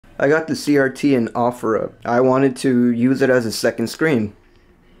I got the CRT in offer. I wanted to use it as a second screen.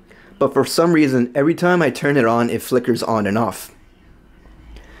 But for some reason, every time I turn it on, it flickers on and off.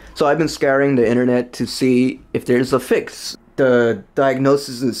 So I've been scouring the internet to see if there's a fix. The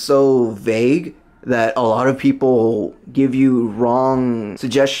diagnosis is so vague that a lot of people give you wrong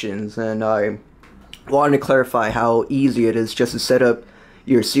suggestions, and I wanted to clarify how easy it is just to set up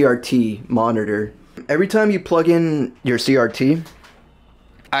your CRT monitor. Every time you plug in your CRT,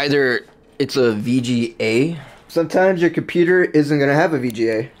 either it's a VGA, sometimes your computer isn't gonna have a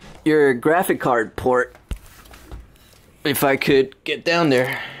VGA. Your graphic card port, if I could get down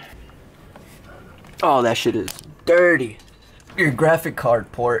there. Oh, that shit is dirty. Your graphic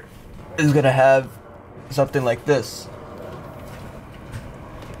card port is gonna have something like this.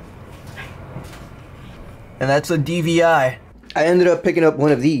 And that's a DVI. I ended up picking up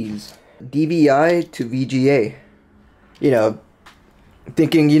one of these. DVI to VGA. You know,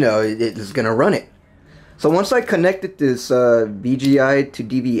 thinking, you know, it's gonna run it. So once I connected this VGI to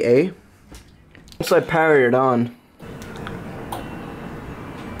DVA, once I powered it on,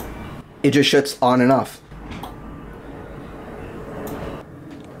 it just shuts on and off.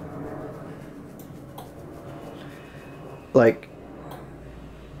 Like,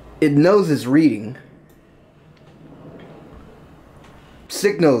 it knows it's reading.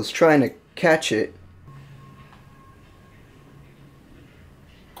 Signal's trying to catch it.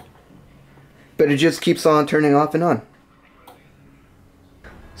 But it just keeps on turning off and on.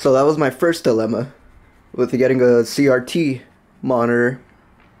 So that was my first dilemma with getting a CRT monitor.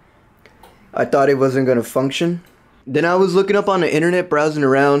 I thought it wasn't going to function. Then I was looking up on the internet, browsing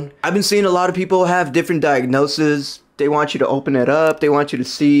around. I've been seeing a lot of people have different diagnoses. They want you to open it up. They want you to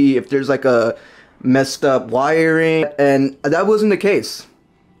see if there's like a messed up wiring. And that wasn't the case.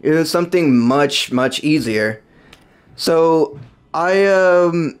 It was something much, much easier. So I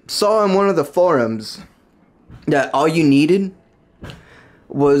saw on one of the forums that all you needed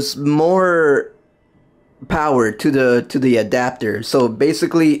was more power to the adapter. So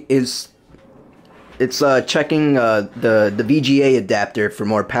basically, it's checking the VGA adapter for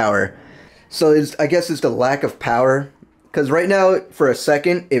more power. So I guess it's the lack of power, because right now for a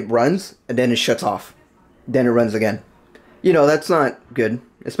second it runs and then it shuts off, then it runs again. You know, that's not good,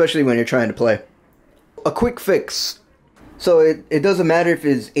 especially when you're trying to play. A quick fix. So it doesn't matter if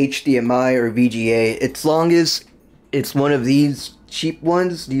it's HDMI or VGA, as long as it's one of these cheap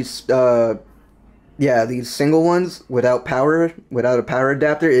ones, these these single ones without a power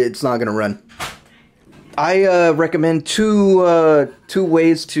adapter, it's not gonna run. I recommend two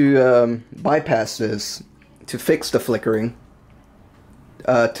ways to bypass this, to fix the flickering,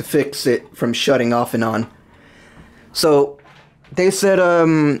 to fix it from shutting off and on. So they said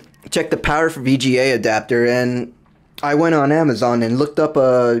check the power for VGA adapter, and I went on Amazon and looked up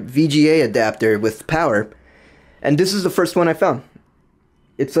a VGA adapter with power, and this is the first one I found.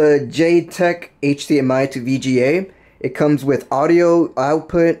 It's a JTech HDMI to VGA. It comes with audio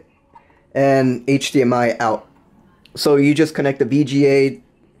output and HDMI out. So you just connect the VGA,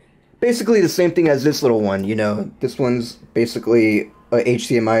 basically the same thing as this little one, you know. This one's basically a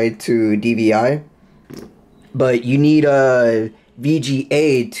HDMI to DVI, but you need a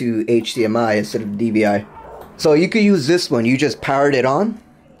VGA to HDMI instead of DVI. So you could use this one. You just powered it on.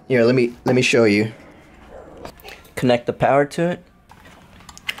 Here, let me show you. Connect the power to it,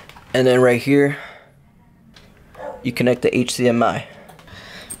 and then right here you connect the HDMI.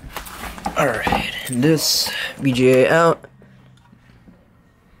 Alright, this VGA out.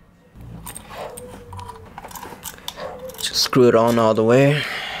 Just screw it on all the way.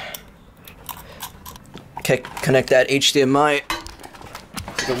 Okay, connect that HDMI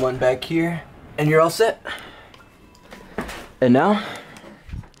to the one back here, and you're all set. And now,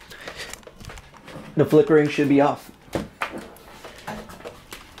 the flickering should be off.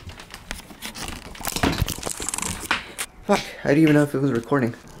 Fuck, I didn't even know if it was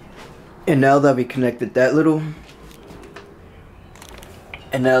recording. And now that we connected that little,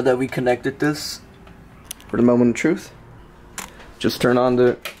 and now that we connected this, for the moment of truth, just turn on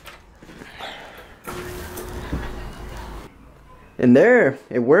the, and there,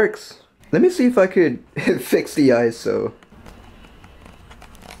 it works. Let me see if I could fix the ISO.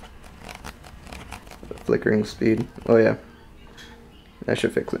 Flickering speed. Oh yeah, that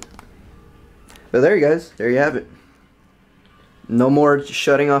should fix it. But there you guys, there you have it. No more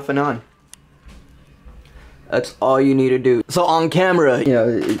shutting off and on. That's all you need to do. So on camera, you know,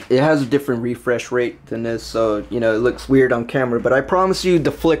 it has a different refresh rate than this, so, you know, it looks weird on camera, but I promise you the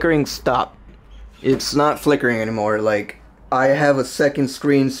flickering stopped. It's not flickering anymore. Like, I have a second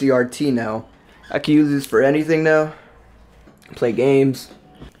screen CRT now. I can use this for anything now. Play games.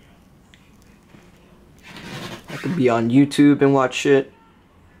 I could be on YouTube and watch shit.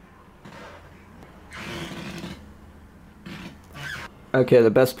 Okay,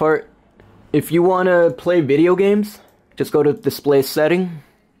 the best part. If you want to play video games, just go to display setting.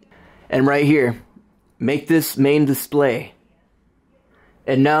 And right here, make this main display.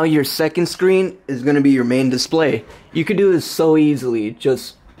 And now your second screen is going to be your main display. You could do this so easily.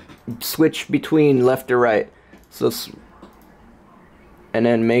 Just switch between left or right. So, and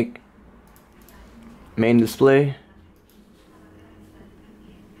then make main display.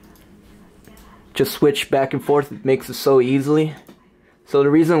 Just switch back and forth. It makes it so easily. So the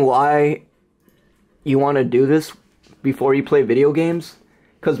reason why you want to do this before you play video games,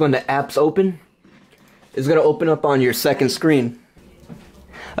 because when the app's open, it's going to open up on your second screen.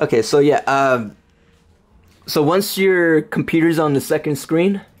 Okay, so yeah, so once your computer's on the second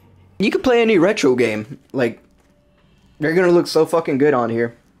screen, you can play any retro game. Like, they're gonna look so fucking good on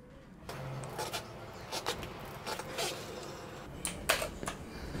here.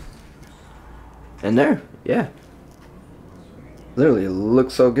 And there, yeah. Literally, it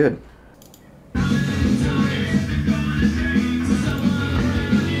looks so good.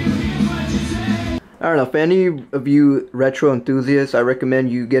 I don't know, if any of you retro enthusiasts, I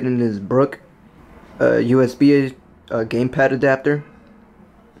recommend you getting this Brook USB gamepad adapter.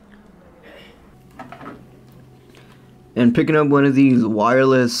 And picking up one of these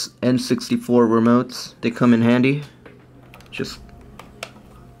wireless N64 remotes. They come in handy. Just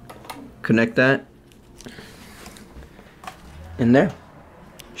connect that. In there.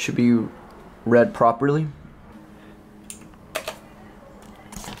 Should be read properly.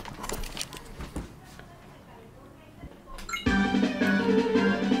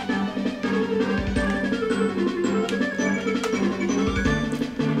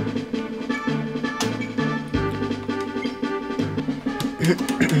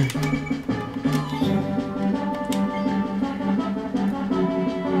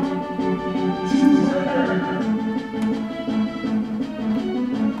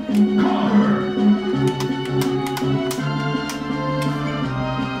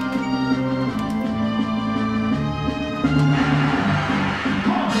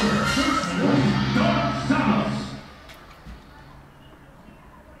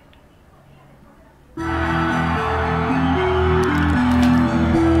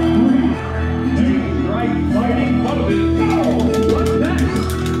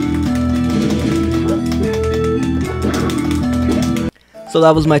 So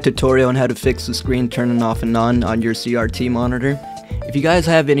that was my tutorial on how to fix the screen turning off and on your CRT monitor. If you guys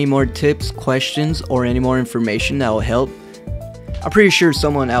have any more tips, questions, or any more information that will help, I'm pretty sure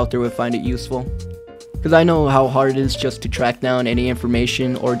someone out there would find it useful. Because I know how hard it is just to track down any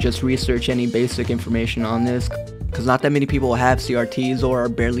information or just research any basic information on this. Because not that many people have CRTs or are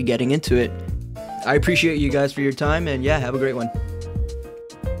barely getting into it. I appreciate you guys for your time, and yeah, have a great one.